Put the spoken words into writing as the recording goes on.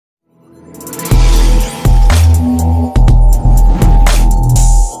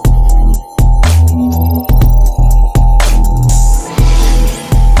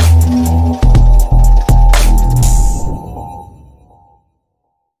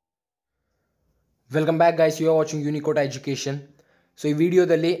Welcome back guys, you are watching ಯೂನಿಕೋಟ education. So ಈ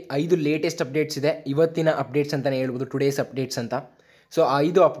ವಿಡಿಯೋದಲ್ಲಿ 5 latest updates ಇದೆ. ಇವತ್ತಿನ ಅಪ್ಡೇಟ್ಸ್ ಅಂತಲೇ ಹೇಳ್ಬೋದು, ಟುಡೇಸ್ ಅಪ್ಡೇಟ್ಸ್ ಅಂತ. ಸೊ ಆ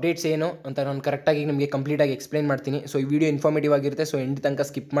 5 ಅಪ್ಡೇಟ್ಸ್ ಏನು ಅಂತ ನಾನು ಕರೆಕ್ಟಾಗಿ ನಿಮಗೆ ಕಂಪ್ಲೀಟಾಗಿ ಎಕ್ಸ್ಪ್ಲೈನ್ ಮಾಡ್ತೀನಿ. ಸೊ ಈ ವಿಡಿಯೋ ಇನ್ಫಾರ್ಮೇಟಿವ್ ಆಗಿರುತ್ತೆ. ಸೊ ಎಂಡ್ ತನಕ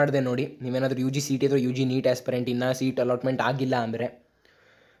ಸ್ಕಿಪ್ ಮಾಡದೆ ನೋಡಿ. ನೀವೇನಾದರೂ UGCET ಅಥವಾ UGNEET ಆಸ್ಪರೆಂಟ್ ಇನ್ನೂ ಸೀಟ್ ಅಲಾಟ್ಮೆಂಟ್ ಆಗಿಲ್ಲ ಅಂದರೆ.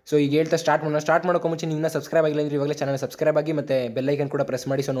 ಸೊ ಈಗ ಹೇಳ್ತಾ ಸ್ಟಾರ್ಟ್ ಮಾಡೋಕ್ಕೂ ಮುಂಚೆ ನೀವು ಸಬ್ಸ್ಕ್ರೈಬ್ ಆಗಿಲ್ಲ ಅಂದರೆ ಇವಾಗಲೇ ಚಾನಲ್ ಸಬ್ಸ್ಕ್ರೈಬ್ ಆಗಿ ಮತ್ತು ಬೆಲ್ಲೈಕನ್ ಕೂಡ ಪ್ರೆಸ್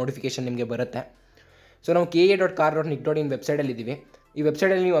ಮಾಡಿ. ಸೊ ನೋಟಿಫಿಕೇಶನ್ ನಿಮಗೆ ಬರುತ್ತೆ. ಸೊ ನಾವು ke.car.nic.in ವೆಬ್ಸೈಟಲ್ಲಿದ್ದೀವಿ. ಈ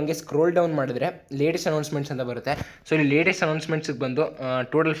ವೆಬ್ಸೈಟಲ್ಲಿ ನೀವು ಹಂಗೆ ಸ್ಕ್ರೋಲ್ ಡೌನ್ ಮಾಡಿದ್ರೆ ಲೇಟೆಸ್ಟ್ ಅನೌನ್ಸ್ಮೆಂಟ್ಸ್ ಅಂತ ಬರುತ್ತೆ. ಸೊ ಇಲ್ಲಿ ಲೇಟೆಸ್ಟ್ ಅನೌನ್ಸ್ಮೆಂಟ್ಸಿಗೆ ಬಂದು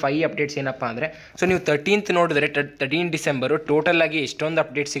ಟೋಟಲ್ 5 ಅಪ್ಡೇಟ್ಸ್ ಏನಪ್ಪ ಅಂದರೆ, ಸೊ ನೀವು 13th ನೋಡಿದ್ರೆ 13 ಡಿಸೆಂಬರು ಟೋಟಲಾಗಿ ಎಷ್ಟೊಂದು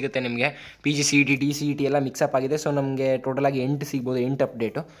ಅಪ್ಡೇಟ್ ಸಿಗುತ್ತೆ ನಿಮಗೆ. PGCET DCET ಎಲ್ಲ ಮಿಕ್ಸಪ್ ಆಗಿದೆ. ಸೊ ನಮಗೆ ಟೋಟಲಾಗಿ 8 ಸಿಗ್ಬೋದು, 8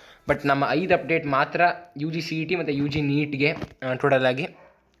 ಅಪ್ಡೇಟು. ಬಟ್ ನಮ್ಮ 5 ಅಪ್ಡೇಟ್ ಮಾತ್ರ UGCET ಮತ್ತು UGNEETಗೆ ಟೋಟಲಾಗಿ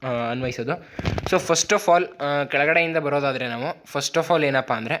ಅನ್ವಯಿಸೋದು. ಸೊ ಫಸ್ಟ್ ಆಫ್ ಆಲ್ ಕೆಳಗಡೆಯಿಂದ ಬರೋದಾದರೆ ನಾವು ಫಸ್ಟ್ ಆಫ್ ಆಲ್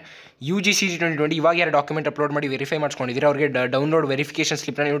ಏನಪ್ಪ ಅಂದರೆ UGCET 2020 ಇವಾಗ ಯಾರು ಡಾಕ್ಯುಮೆಂಟ್ ಅಪ್ಲೋಡ್ ಮಾಡಿ ವೆರಿಫೈ ಮಾಡ್ಕೊಂಡಿದ್ದೀರಿ ಅವ್ರಿಗೆ ಡೌನ್ಲೋಡ್ ವೆರಿಫಿಕೇಷನ್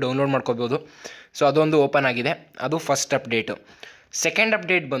ಸ್ಲಿಪ್ನ ನೀವು ಡೌನ್ಲೋಡ್ ಮಾಡ್ಕೋಬೋದು. ಸೊ ಅದೊಂದು ಓಪನ್ ಆಗಿದೆ, ಅದು ಫಸ್ಟ್ ಅಪ್ಡೇಟು. ಸೆಕೆಂಡ್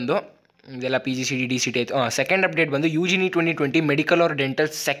ಅಪ್ಡೇಟ್ ಬಂದು ಇದೆಲ್ಲ PGCET DCET ಆಯಿತು. ಸೆಕೆಂಡ್ ಅಪ್ಡೇಟ್ ಬಂದು UGNEET 2020 medical R dental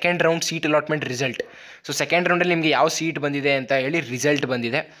second round seat allotment result. So second ರೌಂಡಲ್ಲಿ ನಿಮಗೆ ಯಾವ ಸೀಟ್ ಬಂದಿದೆ ಅಂತ ಹೇಳಿ ರಿಸಲ್ಟ್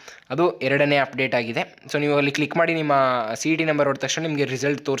ಬಂದಿದೆ. ಅದು ಎರಡನೇ ಅಪ್ಡೇಟ್ ಆಗಿದೆ. ಸೊ ನೀವು ಅಲ್ಲಿ ಕ್ಲಿಕ್ ಮಾಡಿ ನಿಮ್ಮ CET ನಂಬರ್ ಹೊಡೆದ ತಕ್ಷಣ ನಿಮಗೆ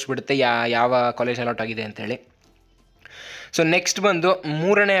ರಿಸಲ್ಟ್ ತೋರಿಸ್ಬಿಡುತ್ತೆ ಯಾವ ಕಾಲೇಜ್ ಅಲಾಟ್ ಆಗಿದೆ ಅಂತೇಳಿ. ಸೊ ನೆಕ್ಸ್ಟ್ ಬಂದು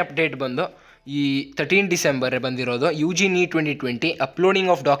ಮೂರನೇ ಅಪ್ಡೇಟ್ ಬಂದು ಈ 13 ಡಿಸೆಂಬರ್ ಬಂದಿರೋದು UGNEET 2020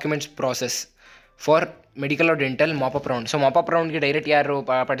 uploading of documents process for medical R dental mop-up round. So mop-up ರೌಂಡ್ಗೆ direct ಯಾರು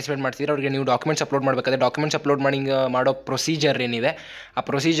ಪಾರ್ಟಿಸಿಪೇಟ್ ಮಾಡ್ತೀರೋ ಅವ್ರಿಗೆ ನೀವು ಡಾಕ್ಯುಮೆಂಟ್ಸ್ ಅಪ್ಲೋಡ್ ಮಾಡಬೇಕಾದ್ರೆ ಡಾಕ್ಯುಮೆಂಟ್ಸ್ ಅಪ್ಲೋಡ್ ಮಾಡೋ ಪ್ರೊಸೀಜರ್ ಏನಿದೆ ಆ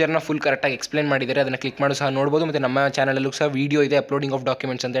ಪ್ರೊಸೀಜರ್ನ ಫುಲ್ ಕರೆಕ್ಟಾಗಿ ಎಕ್ಸ್ಪ್ಲೇನ್ ಮಾಡಿದ್ದಾರೆ. ಅದನ್ನು ಕ್ಲಿಕ್ ಮಾಡಿ ಸಹ ನೋಡ್ಬೋದು. ಮತ್ತು ನಮ್ಮ ಚಾನಲಲ್ಲೂ ಸಹ ವೀಡಿಯೋ ಇದೆ ಅಪ್ಲೋಡಿಂಗ್ ಆಫ್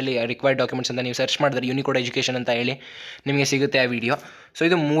ಡಾಕ್ಯುಮೆಂಟ್ಸ್ ಅಂತೇಳಿ, ರಿಕ್ವೈರ್ಡ್ ಡಾಕ್ಯುಮೆಂಟ್ಸ್ ಅಂತ ನೀವು ಸರ್ಚ್ ಮಾಡಿದ್ರೆ ಯೂನಿಕೋಡ್ ಎಜುಕೇಷನ್ ಅಂತ ಹೇಳಿ ನಿಮಗೆ ಸಿಗುತ್ತೆ ಆ ವಿಡಿಯೋ. ಸೊ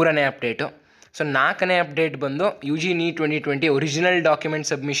ಇದು ಮೂರನೇ ಅಪ್ಡೇಟು. ಸೊ ನಾಲ್ಕನೇ ಅಪ್ಡೇಟ್ ಬಂದು UGNEET 2020 original document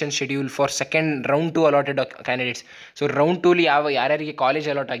submission schedule for second round 2 allotted candidates. So round 2ಲಿ ಯಾರ್ಯಾರಿಗೆ ಕಾಲೇಜ್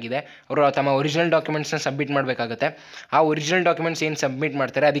ಅಲಾಟ್ ಆಗಿದೆ ಅವರು ತಮ್ಮ ಒರಿಜಿನಲ್ ಡಾಕ್ಯುಮೆಂಟ್ಸ್ನ ಸಬ್ಮಿಟ್ ಮಾಡಬೇಕಾಗುತ್ತೆ. ಆ ಒರಿಜಿನಲ್ ಡಾಕ್ಯುಮೆಂಟ್ಸ್ ಏನು ಸಬ್ಮಿಟ್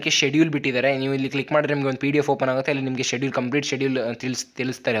ಮಾಡ್ತಾರೆ ಅದಕ್ಕೆ ಶೆಡ್ಯೂಲ್ ಬಿಟ್ಟಿದ್ದಾರೆ. ನೀವು ಇಲ್ಲಿ ಕ್ಲಿಕ್ ಮಾಡಿದ್ರೆ ನಿಮಗೆ ಒಂದು PDF ಓಪನ್ ಆಗುತ್ತೆ. ಅಲ್ಲಿ ನಿಮಗೆ ಶೆಡ್ಯೂಲ್ ಕಂಪ್ಲೀಟ್ ಶೆಡ್ಯೂಲ್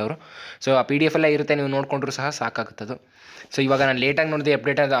ತಿಳಿಸ್ತಾರೆ ಅವರು. ಸೊ ಆ PDF ಎಲ್ಲ ಇರುತ್ತೆ, ನೀವು ನೋಡಿಕೊಂಡ್ರೂ ಸಹ ಸಾಕಾಗುತ್ತದು. ಸೊ ಇವಾಗ ನಾನು ಲೇಟಾಗಿ ನೋಡಿದೆ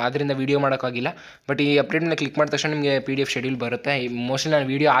ಅಪ್ಡೇಟ್, ಅದರಿಂದ ವೀಡಿಯೋ ಮಾಡೋಕ್ಕಾಗಿಲ್ಲ. ಬಟ್ ಈ ಅಪ್ಡೇಟ್ ಮೇಲೆ ಕ್ಲಿಕ್ ಮಾಡಿದ ತಕ್ಷಣ ನಿಮಗೆ PDF ಶೆಡ್ಯೂಲ್ ಬರುತ್ತೆ. ಮೋಸ್ಟ್ಲಿ ನಾನು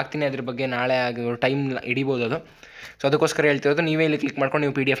ವೀಡಿಯೋ ಹಾಕ್ತೀನಿ ಅದ್ರ ಬಗ್ಗೆ, ನಾಳೆ ಟೈಮ್ ಹಿಡಿಬೋದು ಅದು. ಸೊ ಅದಕ್ಕೋಸ್ಕರ ಹೇಳ್ತಿರೋದು, ನೀವೇ ಇಲ್ಲಿ ಕ್ಲಿಕ್ ಮಾಡ್ಕೊಂಡು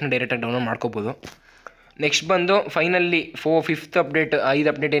ನೀವು PDFನ ಡೈರೆಕ್ಟಾಗಿ ಡೌನ್ಲೋಡ್ ಮಾಡ್ಕೋಬೋದು. ನೆಕ್ಸ್ಟ್ ಬಂದು ಫೈನಲಿ ಫಿಫ್ತ್ ಅಪ್ಡೇಟ್, 5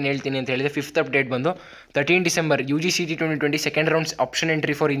 ಅಪ್ಡೇಟ್ ಏನು ಹೇಳ್ತೀನಿ ಅಂತ ಹೇಳಿದೆ. ಫಿಫ್ತ್ ಅಪ್ಡೇಟ್ ಬಂದು 13 December UGCET 2020 second rounds option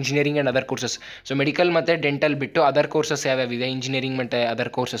entry for engineering and other courses. So medical ಮತ್ತು ಡೆಂಟಲ್ ಬಿಟ್ಟು ಅದರ್ ಕೋರ್ಸಸ್ ಯಾವ್ಯಾವಿದೆ, ಇಂಜಿನಿಯರಿಂಗ್ ಮತ್ತು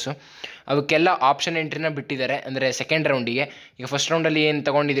ಅದರ್ ಕೋರ್ಸಸ್ಸು, ಅವಕ್ಕೆಲ್ಲ ಆಪ್ಷನ್ ಎಂಟ್ರಿನ ಬಿಟ್ಟಿದ್ದಾರೆ. ಅಂದರೆ ಸೆಕೆಂಡ್ ರೌಂಡಿಗೆ. ಈಗ ಫಸ್ಟ್ ರೌಂಡಲ್ಲಿ ಏನು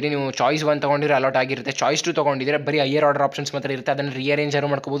ತೊಗೊಂಡಿದ್ದೀರಿ ನೀವು, ಚಾಯ್ಸ್ 1 ತೊಗೊಂಡಿದ್ರೆ ಅಲಾಟ್ ಆಗಿರುತ್ತೆ. ಚಾಯ್ಸ್ 2 ತೊಗೊಂಡಿದ್ರೆ ಬರೀ ಹೈಯರ್ ಆರ್ಡರ್ ಆಪ್ಷನ್ಸ್ ಮಾತ್ರ ಇರುತ್ತೆ. ಅದನ್ನು ರಿಅರೇಂಜರು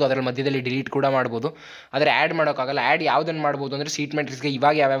ಮಾಡ್ಕೋಬೋದು, ಅದರ ಮಧ್ಯದಲ್ಲಿ ಡಿಲೀಟ್ ಕೂಡ ಮಾಡ್ಬೋದು. ಆದರೆ ಆ್ಯಡ್ ಮಾಡೋಕ್ಕಾಗಲ್ಲ. ಆ್ಯಡ್ ಯಾವುದನ್ನು ಮಾಡ್ಬೋದು ಅಂದರೆ ಸೀಟ್ ಮೆಟ್ರಿಕ್ಸ್ಗೆ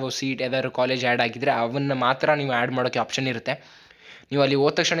ಇವಾಗ ಯಾವ್ಯಾವ ಸೀಟ್ ಯಾವ್ದಾದ್ರು ಕಾಲೇಜ್ ಆ್ಯಡ್ ಆಗಿದ್ದರೆ ಅವನ್ನ ಮಾತ್ರ ನೀವು ಆ್ಯಡ್ ಮಾಡೋಕ್ಕೆ ಆಪ್ಷನ್ ಇರುತ್ತೆ. ನೀವು ಅಲ್ಲಿ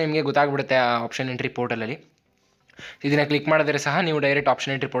ಹೋದ ತಕ್ಷಣ ನಿಮಗೆ ಗೊತ್ತಾಗ್ಬಿಡುತ್ತೆ ಆ ಆಪ್ಷನ್ ಎಂಟ್ರಿ ಪೋರ್ಟಲಲ್ಲಿ. ಇದನ್ನು ಕ್ಲಿಕ್ ಮಾಡಿದ್ರೆ ಸಹ ನೀವು ಡೈರೆಕ್ಟ್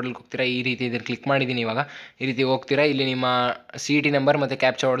ಆಪ್ಷನ್ ಎಂಟ್ರಿ ಪೋರ್ಟಲ್ಗೆ ಹೋಗ್ತೀರಾ. ಈ ರೀತಿ ಇದನ್ನು ಕ್ಲಿಕ್ ಮಾಡಿದ್ದೀನಿ ಇವಾಗ. ಈ ರೀತಿ ಹೋಗ್ತೀರಾ, ಇಲ್ಲಿ ನಿಮ್ಮ CET ನಂಬರ್ ಮತ್ತು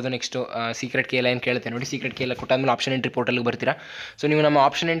ಕ್ಯಾಪ್ಚಾ ಹೊಡೆದು ನೆಕ್ಸ್ಟು ಸೀಕ್ರೆಟ್ ಕೀ ಏನು ಕೇಳುತ್ತೆ ನೋಡಿ. ಸೀಕ್ರೆಟ್ ಕೀ ಎಲ್ಲ ಕೊಟ್ಟಾದ್ಮೇಲೆ ಆಪ್ಷನ್ ಎಂಟ್ರಿ ಪೋರ್ಟಲ್ಗೆ ಬರ್ತೀರಾ. ಸೊ ನೀವು ನಮ್ಮ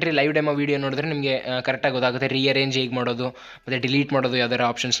option entry live demo video ನೋಡಿದ್ರೆ ನಿಮಗೆ ಕರೆಕ್ಟಾಗಿ ಗೊತ್ತಾಗುತ್ತೆ ರಿಅರೇಂಜ್ ಹೇಗೆ ಮಾಡೋದು ಮತ್ತು ಡಿಲೀಟ್ ಮಾಡೋದು, ಯಾವ್ದಾರು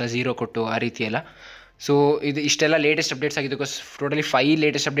ಆಪ್ಷನ್ಸ್ನ 0 ಕೊಟ್ಟು ಆ ರೀತಿ ಎಲ್ಲ. ಸೊ ಇಷ್ಟೆಲ್ಲ ಲೇಟೆಸ್ಟ್ ಅಪ್ಡೇಟ್ಸ್ ಆಗಿದ್ದಕ್ಕೆ ಟೋಟಲಿ 5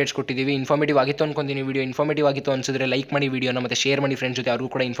 ಲೇಟೆಸ್ಟ್ ಅಪ್ಡೇಟ್ಸ್ ಕೊಟ್ಟಿದ್ದೀವಿ. ಇನ್ಫಾರ್ಮೇಟಿವ್ ಆಗಿತ್ತು ಅಂದ್ಕೊಂತೀನಿ ವಿಡಿಯೋ. ಇನ್ಫಾರ್ಮೇಟಿವ್ ಆಗಿತ್ತು ಅನಿಸಿದ್ರೆ ಲೈಕ್ ಮಾಡಿ ವಿಡಿಯೋನ ಮತ್ತು ಶೇರ್ ಮಾಡಿ ಫ್ರೆಂಡ್ಸ್ ಜೊತೆ,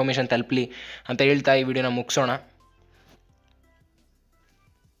 ಅವ್ರಿಗೂ ಕೂಡ ಇನ್ಫಾರ್ಮೇಷನ್ ತಲುಪಲಿ ಅಂತ ಹೇಳ್ತಾ ಈ ವಿಡಿಯೋನ ಮುಗಿಸೋಣ.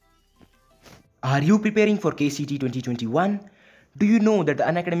 Are you preparing for KCET 2021? Do you know that the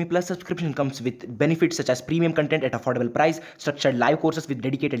Unacademy Plus subscription comes with benefits such as premium content at affordable price, structured live courses with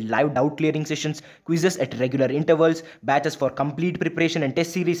dedicated live doubt clearing sessions, quizzes at regular intervals, batches for complete preparation and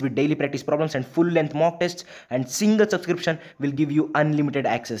test series with daily practice problems and full length mock tests, and single subscription will give you unlimited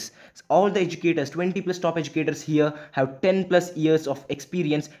access. All the educators, 20 plus top educators here have 10 plus years of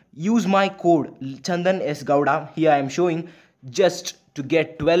experience. Use my code Chandan S Gowda. Here I am showing just to get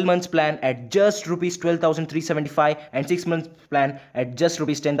 12 months plan at just rupees 12,375 and 6 months plan at just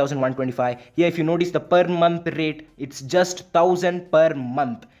rupees 10,125. Here if you notice the per month rate, it's just 1,000 per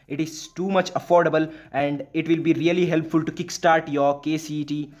month. It is too much affordable and it will be really helpful to kickstart your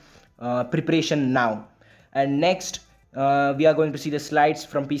KCET preparation now. And next we are going to see the slides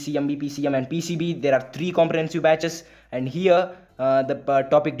from PCMB, PCM and PCB. There are 3 comprehensive batches, and here the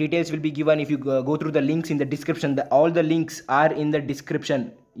topic details will be given. If you go through the links in the description, all the links are in the description.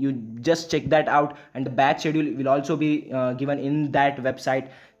 You just check that out, and the batch schedule will also be given in that website.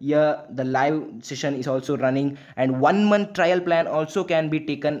 Here the live session is also running, and 1 month trial plan also can be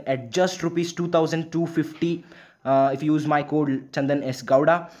taken at just rupees 2,250 if you use my code Chandan S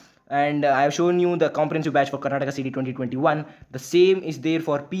Gowda. And I have shown you the comprehensive batch for Karnataka CET 2021. The same is there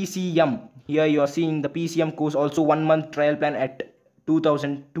for PCM. Here you are seeing the PCM course also 1 month trial plan at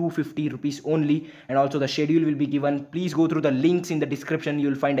 2,250 rupees only. And also the schedule will be given. Please go through the links in the description, you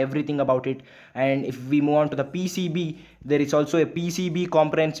will find everything about it. And if we move on to the PCB, there is also a PCB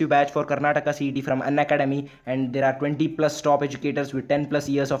comprehensive batch for Karnataka CET from Unacademy, and there are 20 plus top educators with 10 plus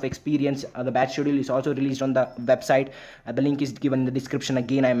years of experience. The batch schedule is also released on the website. The link is given in the description.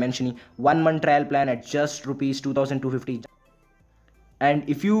 Again, I am mentioning 1 month trial plan at just rupees 2,250. And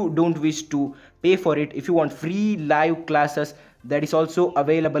if you don't wish to pay for it, if you want free live classes, that is also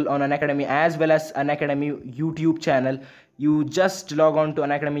available on Unacademy as well as Unacademy YouTube channel. You just log on to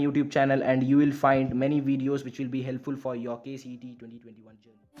Unacademy YouTube channel and you will find many videos which will be helpful for your KCET 2021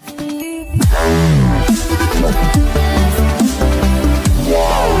 journey.